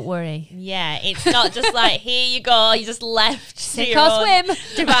 Yeah. Don't worry. Yeah, it's not just like, here you go, you just left to Sink your or own swim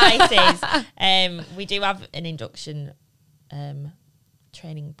devices. We do have an induction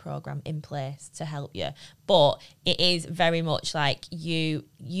training program in place to help you, but it is very much like you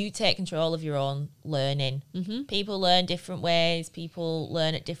take control of your own learning. Mm-hmm. People learn different ways, people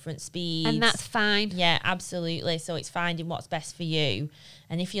learn at different speeds, and that's fine. Yeah, absolutely. So it's finding what's best for you.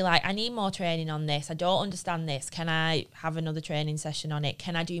 And if you're like, I need more training on this, I don't understand this, can I have another training session on it,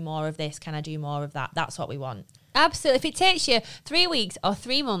 can I do more of this, can I do more of that? That's what we want. Absolutely. If it takes you 3 weeks or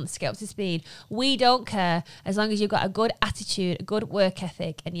 3 months to get up to speed, we don't care, as long as you've got a good attitude, a good work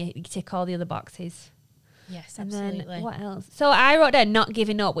ethic, and you tick all the other boxes. Yes, absolutely. And then what else? So I wrote down not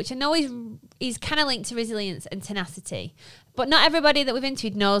giving up, which I know is kind of linked to resilience and tenacity. But not everybody that we've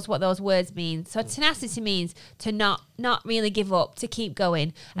interviewed knows what those words mean. So tenacity means to not really give up, to keep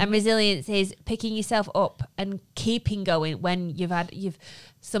going. Mm-hmm. And resilience is picking yourself up and keeping going when you've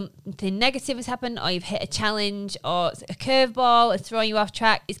something negative has happened, or you've hit a challenge, or a curveball is throwing you off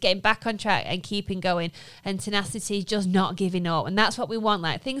track. It's getting back on track and keeping going. And tenacity is just not giving up. And that's what we want.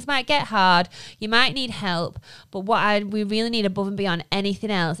 Like, things might get hard, you might need help, but we really need above and beyond anything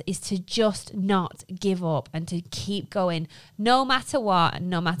else is to just not give up and to keep going, no matter what, and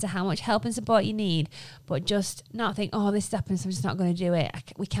no matter how much help and support you need. But just not think, oh, this happens, so I'm just not going to do it.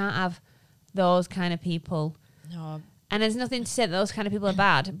 We can't have those kind of people. No. And there's nothing to say that those kind of people are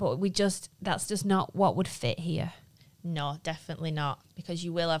bad, but that's just not what would fit here. No, definitely not, because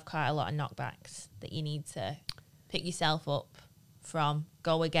you will have quite a lot of knockbacks that you need to pick yourself up from.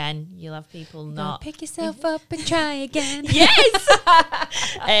 Go again. You'll have people not pick yourself up and try again. Yes.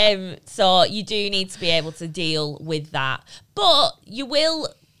 So you do need to be able to deal with that, but you will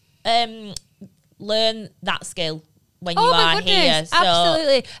learn that skill when you are here. So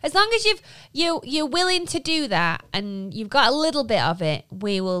absolutely. As long as you're willing to do that and you've got a little bit of it,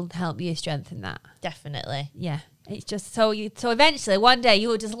 we will help you strengthen that. definitely. Yeah. It's just so eventually one day you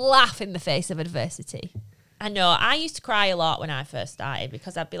will just laugh in the face of adversity. I know. I used to cry a lot when I first started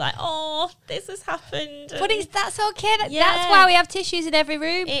because I'd be like, "Oh, this has happened." But that's okay. Yeah. That's why we have tissues in every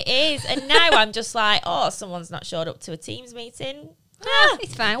room. It is. And now I'm just like, "Oh, someone's not showed up to a Teams meeting."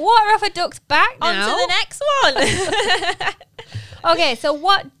 It's fine. Water off a duck's back now. On to the next one. Okay, so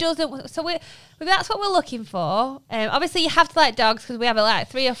what doesn't... So that's what we're looking for. Obviously, you have to like dogs because we have like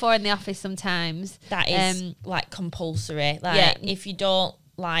 3 or 4 in the office sometimes. That is like compulsory. Like if you don't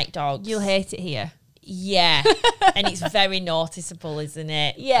like dogs, you'll hate it here. Yeah. And it's very noticeable, isn't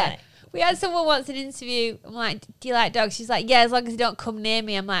it? Yeah. Like, We had someone once an interview. I'm like, do you like dogs? She's like, yeah, as long as you don't come near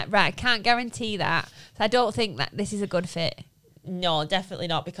me. I'm like, right, I can't guarantee that. So I don't think that this is a good fit. no, definitely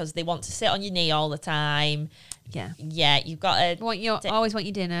not, because they want to sit on your knee all the time. Yeah. Yeah, you've got to... always want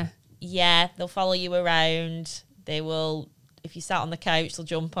your dinner. Yeah, they'll follow you around. They will... If you sat on the couch, they'll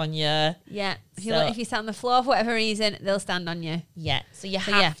jump on you. Yeah. If you sat on the floor for whatever reason, they'll stand on you. Yeah. So you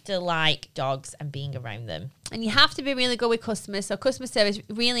have to like dogs and being around them. And you have to be really good with customers. So customer service is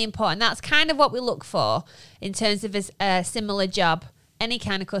really important. That's kind of what we look for in terms of a similar job. Any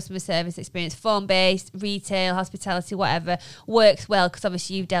kind of customer service experience, phone-based, retail, hospitality, whatever, works well because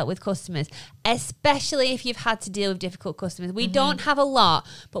obviously you've dealt with customers, especially if you've had to deal with difficult customers. We don't have a lot,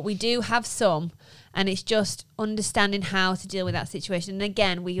 but we do have some. And it's just understanding how to deal with that situation. And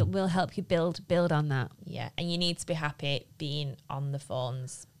again, we will help you build on that. Yeah, and you need to be happy being on the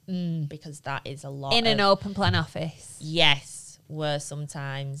phones because that is a lot. In an open plan office. Yes, where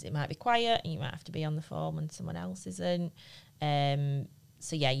sometimes it might be quiet and you might have to be on the phone when someone else isn't.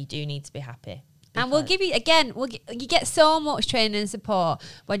 So yeah, you do need to be happy. And we'll give you, again, you get so much training and support.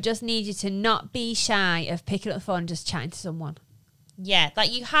 We just need you to not be shy of picking up the phone and just chatting to someone. Yeah,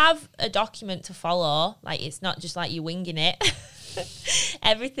 like you have a document to follow. Like it's not just like you're winging it.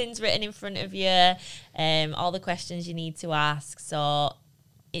 Everything's written in front of you. All the questions you need to ask. So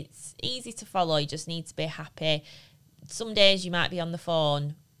it's easy to follow. You just need to be happy. Some days you might be on the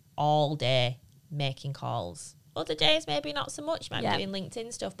phone all day making calls. Other days maybe not so much. You might be doing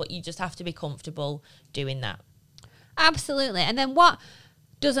LinkedIn stuff, but you just have to be comfortable doing that. Absolutely. And then what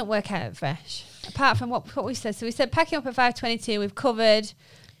doesn't work out at Fresh? Apart from what we said. So we said packing up at 5:22, we've covered.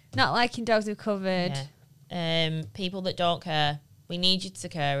 Not liking dogs, we've covered. Yeah. People that don't care. We need you to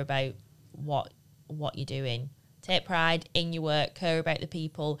care about what you're doing. Take pride in your work. Care about the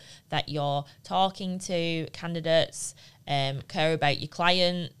people that you're talking to, candidates. Care about your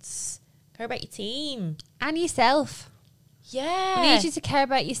clients. Care about your team. And yourself. Yeah. We need you to care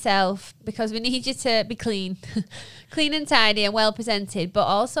about yourself because we need you to be clean. Clean and tidy and well presented, but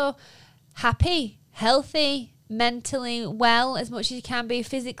also happy, healthy, mentally well as much as you can be,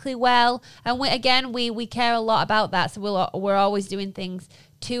 physically well. And we care a lot about that. So we're always doing things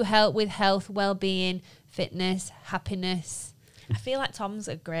to help with health, well-being, fitness, happiness. I feel like Tom's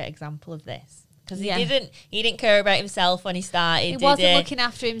a great example of this. Because he didn't care about himself when he started, He wasn't looking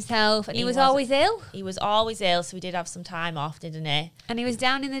after himself, and he was always ill. He was always ill, so he did have some time off, didn't he? And he was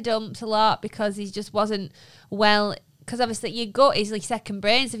down in the dumps a lot because he just wasn't well. Because obviously your gut is like second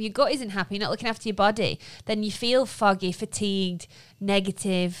brain, so if your gut isn't happy, you're not looking after your body, then you feel foggy, fatigued,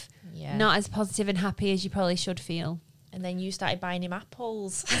 negative, not as positive and happy as you probably should feel. And then you started buying him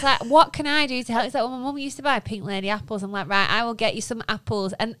apples. It's like, what can I do to help? It's like, well, my mum used to buy Pink Lady apples. I'm like, right, I will get you some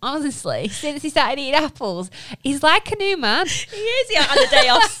apples. And honestly, since he started eating apples, he's like a new man. He is. He had a day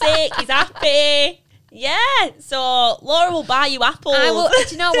off sick. He's happy. Yeah. So Laura will buy you apples.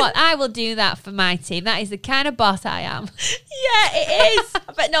 Do you know what? I will do that for my team. That is the kind of boss I am. Yeah, it is.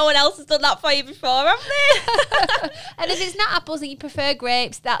 I bet no one else has done that for you before, have they? And if it's not apples and you prefer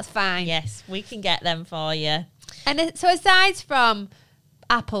grapes, that's fine. Yes, we can get them for you. And so aside from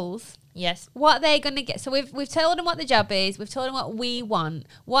apples, yes, what are they going to get? So we've told them what the job is. We've told them what we want.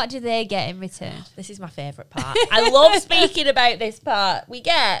 What do they get in return? This is my favourite part. I love speaking about this part. We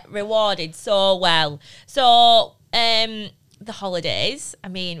get rewarded so well. So the holidays. I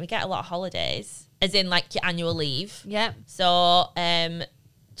mean, we get a lot of holidays, as in like your annual leave. Yeah. So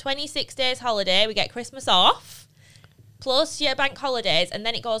 26 days holiday. We get Christmas off, plus your bank holidays, and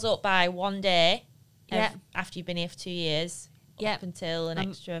then it goes up by 1 day. After you've been here for 2 years, up until an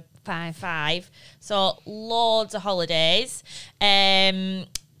extra five. So loads of holidays.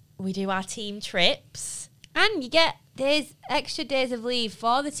 We do our team trips. And you get extra days of leave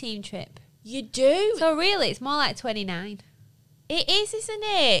for the team trip. You do. So really, it's more like 29. It is, isn't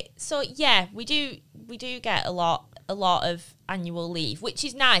it? So yeah, we do get a lot of annual leave, which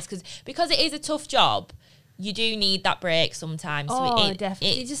is nice because it is a tough job. You do need that break sometimes. Oh,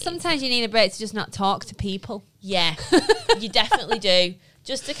 definitely. Sometimes you need a break to just not talk to people. Yeah, you definitely do.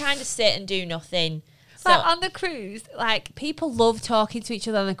 Just to kind of sit and do nothing. So Like on the cruise, like people love talking to each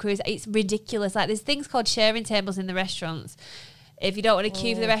other on the cruise. It's ridiculous. Like there's things called sharing tables in the restaurants. If you don't want to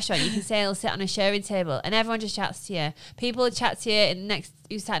queue for the restaurant, you can say, "I'll sit on a sharing table," and everyone just chats to you. People chat to you, and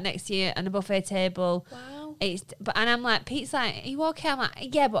you sat next to you on a buffet table. wow. And I'm like, Pete's like, "Are you okay?" I'm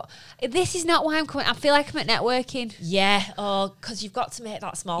like, "Yeah, but this is not why I'm coming. I feel like I'm at networking." Yeah. Oh, because you've got to make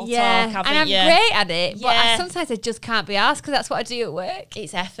that small talk, And haven't I'm you? great at it, but Yeah. sometimes I just can't be asked because that's what I do at work.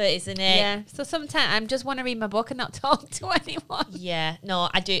 It's effort, isn't it? Yeah. So sometimes I just want to read my book and not talk to anyone. Yeah. No,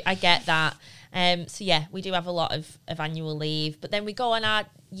 I do. I get that. So yeah, we do have a lot of annual leave, but then we go on our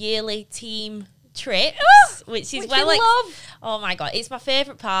yearly team trips, which is love. Oh my God, it's my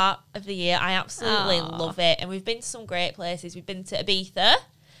favourite part of the year. I absolutely Aw. love it. And we've been to some great places. We've been to Ibiza,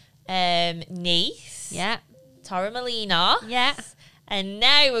 Nice, Yeah. Torremolinos, Yeah. and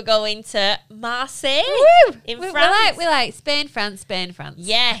now we're going to Marseille in we France. We like Spain, France.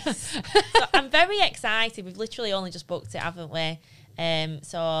 Yes. So I'm very excited. We've literally only just booked it, haven't we?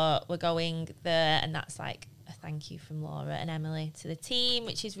 So we're going there, and that's like a thank you from Laura and Emily to the team,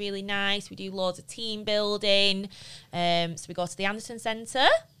 which is really nice. We do loads of team building. So we go to the Anderson Centre.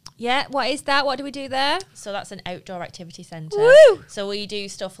 Yeah. What is that? What do we do there? So that's an outdoor activity centre. Woo! So we do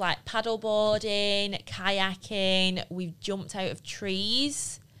stuff like paddleboarding, kayaking. We've jumped out of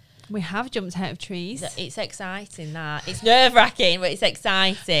trees. We have jumped out of trees. It's exciting, that. It's nerve-wracking, but it's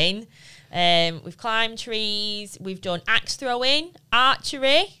exciting. We've climbed trees. We've done axe throwing,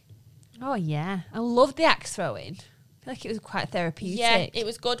 archery. Oh, yeah. I love the axe throwing. I feel like it was quite therapeutic. Yeah, it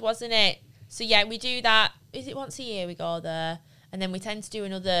was good, wasn't it? So, yeah, we do that. Is it once a year we go there? And then we tend to do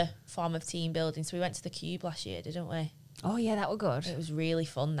another form of team building. So we went to the Cube last year, didn't we? Oh, yeah, that was good. It was really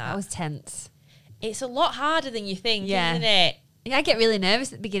fun, that. That was tense. It's a lot harder than you think, Yeah. isn't it? Yeah, I get really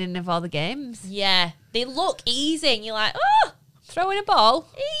nervous at the beginning of all the games. Yeah. They look easy and you're like, oh, Throwing a ball.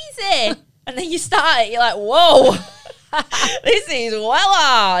 easy. And then you start it, you're like, whoa, this is well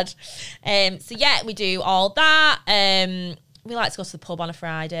hard. So yeah, we do all that. We like to go to the pub on a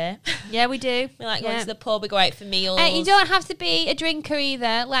Friday. Yeah, we do. We like going to the pub. We go out for meals. You don't have to be a drinker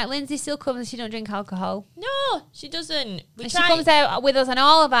either. Like Lindsay still comes and she don't drink alcohol. No, she doesn't. She comes out with us on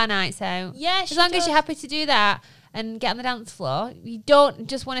all of our nights out. Yeah, as long as you're happy to do that and get on the dance floor. You don't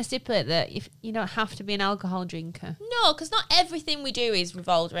just want to stipulate that if you don't have to be an alcohol drinker. No, because not everything we do is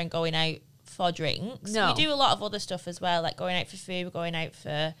revolved around going out for drinks. No. We do a lot of other stuff as well, like going out for food. We're going out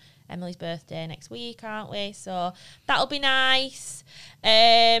for Emily's birthday next week, aren't we? So that'll be nice.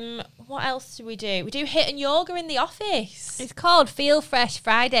 What else do? We do HIIT and yoga in the office. It's called Feel Fresh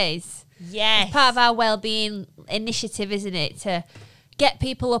Fridays. Yes. It's part of our wellbeing initiative, isn't it? To get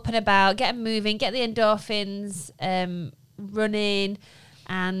people up and about, get them moving, get the endorphins running.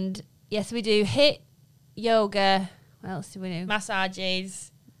 And yes, we do HIIT, yoga. What else do we do? Massages.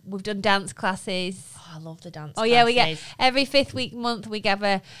 We've done dance classes. Oh, I love the dance. Oh, yeah, we get every 5th month we have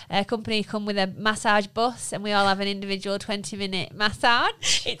a company come with a massage bus and we all have an individual 20-minute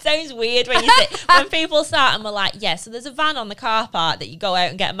massage. It sounds weird when you say, when people start and we're like, yeah, so there's a van on the car park that you go out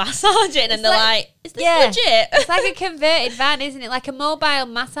and get a massage in, and they're like, is this legit? It's like a converted van, isn't it? Like a mobile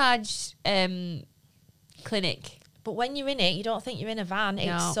massage clinic. But when you're in it, you don't think you're in a van. No.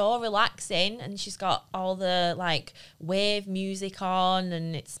 It's so relaxing, and she's got all the like wave music on,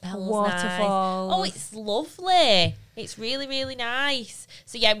 and it smells Waterfalls. nice. Oh, it's lovely. It's really, really nice.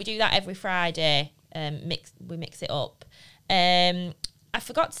 So yeah, we do that every Friday. We mix it up. I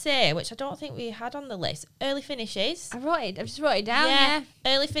forgot to say, which I don't think we had on the list, early finishes. I just wrote it down. Yeah.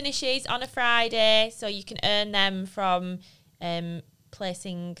 Early finishes on a Friday, so you can earn them from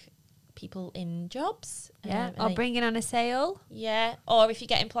placing people in jobs. Or bringing on a sale. Yeah, or if you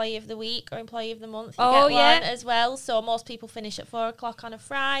get Employee of the Week or Employee of the Month, you Oh, get yeah. one as well. So most people finish at 4 o'clock on a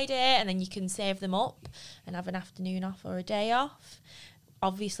Friday, and then you can save them up and have an afternoon off or a day off.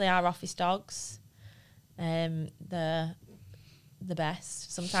 Obviously, our office dogs, the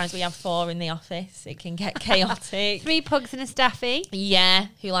best. Sometimes we have 4 in the office. It can get chaotic. 3 pugs and a staffy. Yeah,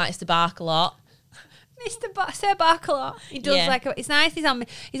 who likes to bark a lot. Sir Barkalot. He does Yeah. it's nice. He's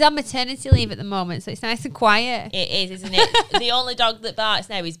on maternity leave at the moment, so it's nice and quiet. It is, isn't it? The only dog that barks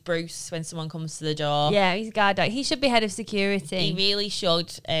now is Bruce when someone comes to the door. Yeah, he's a guard dog. He should be head of security. He really should.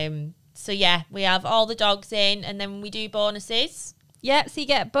 So yeah, we have all the dogs in, and then we do bonuses. Yeah, so you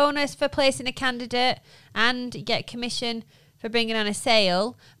get a bonus for placing a candidate and you get commission for bringing on a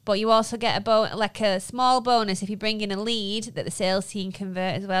sale, but you also get a small bonus if you bring in a lead that the sales team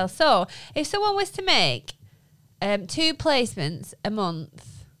convert as well. So if someone was to make 2 placements a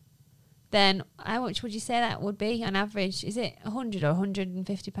month, then how much would you say that would be on average? Is it 100 or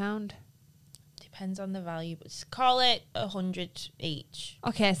 £150? Depends on the value, but just call it 100 each.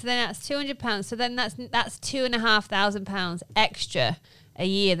 Okay, so then that's £200. So then that's £2,500 extra a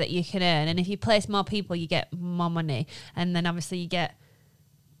year that you can earn. And if you place more people, you get more money. And then obviously you get...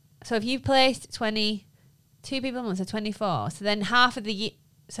 So if you placed 22 people a month, so 24. So then half of the year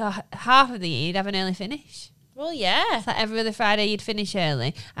you'd have an early finish. Well, yeah. So every other Friday you'd finish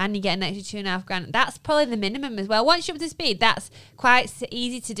early and you get an extra $2,500. That's probably the minimum as well. Once you're up to speed, that's quite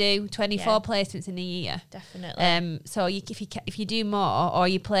easy to do, 24 placements in a year. Definitely. So if you do more or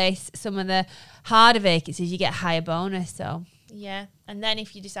you place some of the harder vacancies, you get a higher bonus. So yeah. And then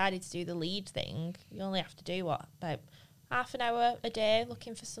if you decided to do the lead thing, you only have to do about half an hour a day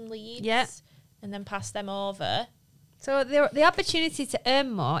looking for some leads. Yeah. And then pass them over. So the opportunity to earn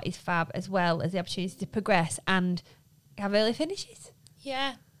more is fab, as well as the opportunity to progress and have early finishes.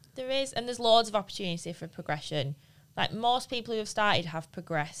 Yeah, there is. And there's loads of opportunity for progression. Like, most people who have started have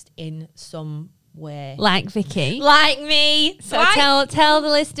progressed in some way. Like Vicky. Like me. So tell the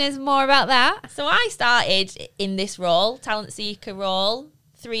listeners more about that. So I started in this role, talent seeker role,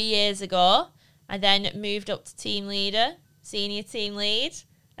 3 years ago. I then moved up to team leader, senior team lead,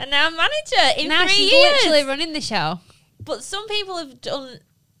 and now I'm manager in 3 years. Now she's literally running the show. But some people have done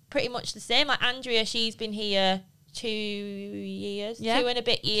pretty much the same. Like Andrea, she's been here 2 years, 2 and a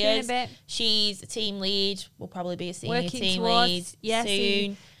bit years. 2 and a bit. She's a team lead. Will probably be a senior Working team towards, lead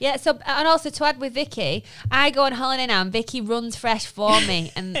soon. Yeah, so, and also to add with Vicky, I go on holiday now and Vicky runs fresh for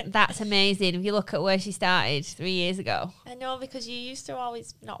me, and that's amazing. If you look at where she started 3 years ago. I know, because you used to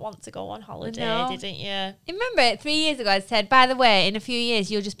always not want to go on holiday, didn't you? Remember, 3 years ago I said, by the way, in a few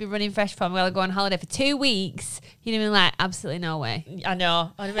years you'll just be running fresh for me while I go on holiday for 2 weeks. You'd have been like, absolutely no way. I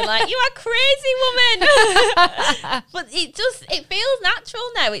know. I'd have been like, you are crazy, woman. But it feels natural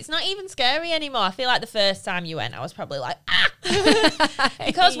now. It's not even scary anymore. I feel like the first time you went, I was probably like,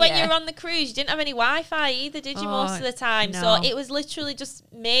 because when you were on the cruise, you didn't have any Wi-Fi either, did you, most of the time? No. So it was literally just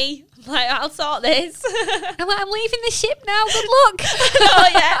me. I'm like, I'll sort this. I'm like, I'm leaving the ship now. Good luck. Oh,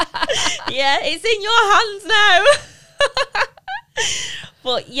 yeah. Yeah, it's in your hands now.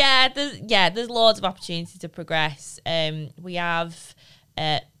 But there's loads of opportunity to progress. We have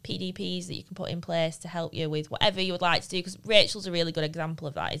PDPs that you can put in place to help you with whatever you would like to do, because Rachel's a really good example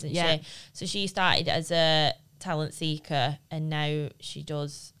of that, isn't she? So she started as a talent seeker and now she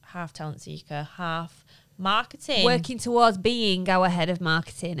does half talent seeker, half marketing, working towards being our head of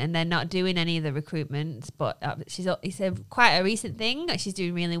marketing, and then not doing any of the recruitment. But it's quite a recent thing. She's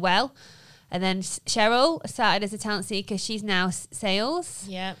doing really well. And then Cheryl started as a talent seeker. She's now sales.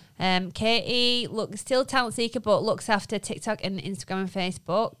 Yeah. Katie still talent seeker, but looks after TikTok and Instagram and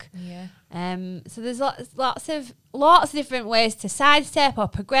Facebook. Yeah. So there's lots of different ways to sidestep or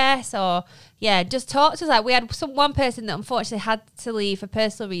progress, or just talk to us. Like, we had one person that unfortunately had to leave for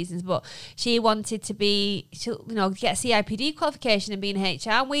personal reasons, but she wanted to get a CIPD qualification and be in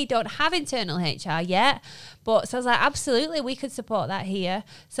HR. We don't have internal HR yet, but so I was like, absolutely, we could support that here.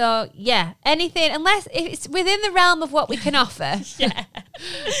 So anything, unless if it's within the realm of what we can offer,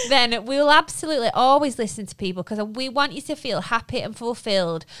 then we'll absolutely always listen to people, because we want you to feel happy and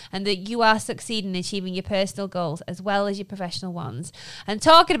fulfilled, and that you are succeeding in achieving your personal goals as well as your professional ones. And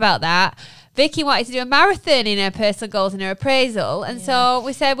talking about that, Vicky wanted to do a marathon in her personal goals and her appraisal, and so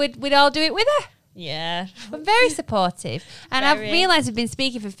we said we'd all do it with her. Yeah. But very supportive. And I've realised we've been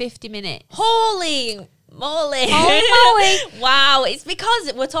speaking for 50 minutes. Holy moly. Wow. It's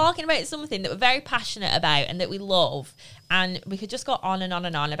because we're talking about something that we're very passionate about and that we love. And we could just go on and on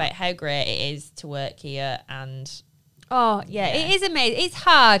and on about how great it is to work here. And it is amazing. It's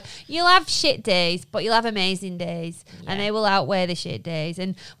hard. You'll have shit days, but you'll have amazing days. And they will outweigh the shit days.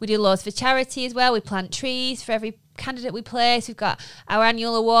 And we do loads for charity as well. We plant trees for every candidate we place. We've got our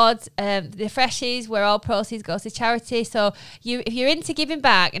annual awards, the Freshies, where all proceeds go to charity. So if you're into giving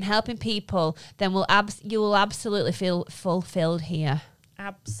back and helping people, then you will absolutely feel fulfilled here.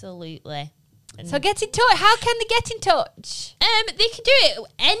 Absolutely. So get in touch. How can they get in touch? They can do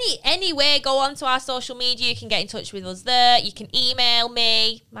it any way. Go on to our social media. You can get in touch with us there. You can email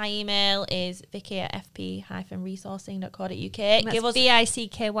me. My email is vicky@fp-resourcing.co.uk. Give us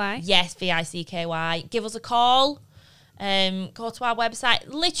VICKY. Yes, VICKY. Give us a call. Go to our website.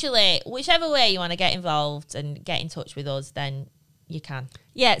 Literally, whichever way you want to get involved and get in touch with us, then you can.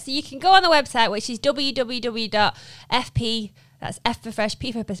 Yeah, so you can go on the website, which is www.fp That's F for Fresh,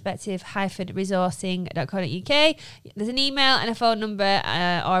 P for Perspective, -resourcing.co.uk. There's an email and a phone number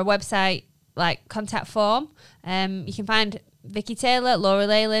or a website, like contact form. You can find Vicky Taylor, Laura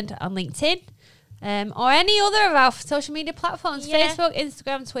Leyland on LinkedIn, or any other of our social media platforms, Facebook,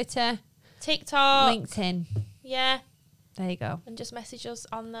 Instagram, Twitter, TikTok, LinkedIn. Yeah. There you go. And just message us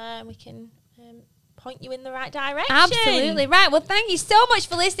on there and we can point you in the right direction. Absolutely. Right. Well, thank you so much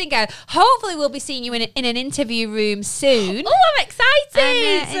for listening, guys. Hopefully we'll be seeing you in an interview room soon. Oh, I'm excited.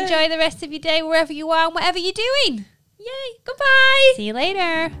 And enjoy the rest of your day wherever you are and whatever you're doing. Yay. Goodbye. See you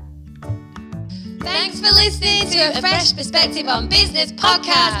later. Thanks for listening to A Fresh Perspective on Business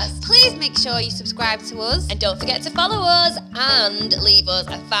podcast. Please make sure you subscribe to us. And don't forget to follow us and leave us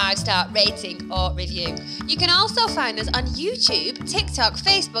a 5-star rating or review. You can also find us on YouTube, TikTok,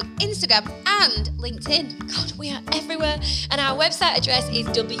 Facebook, Instagram, and LinkedIn. God, we are everywhere. And our website address is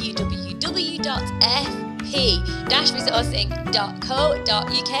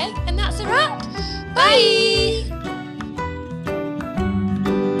www.fp-resourcing.co.uk. And that's a wrap. Bye.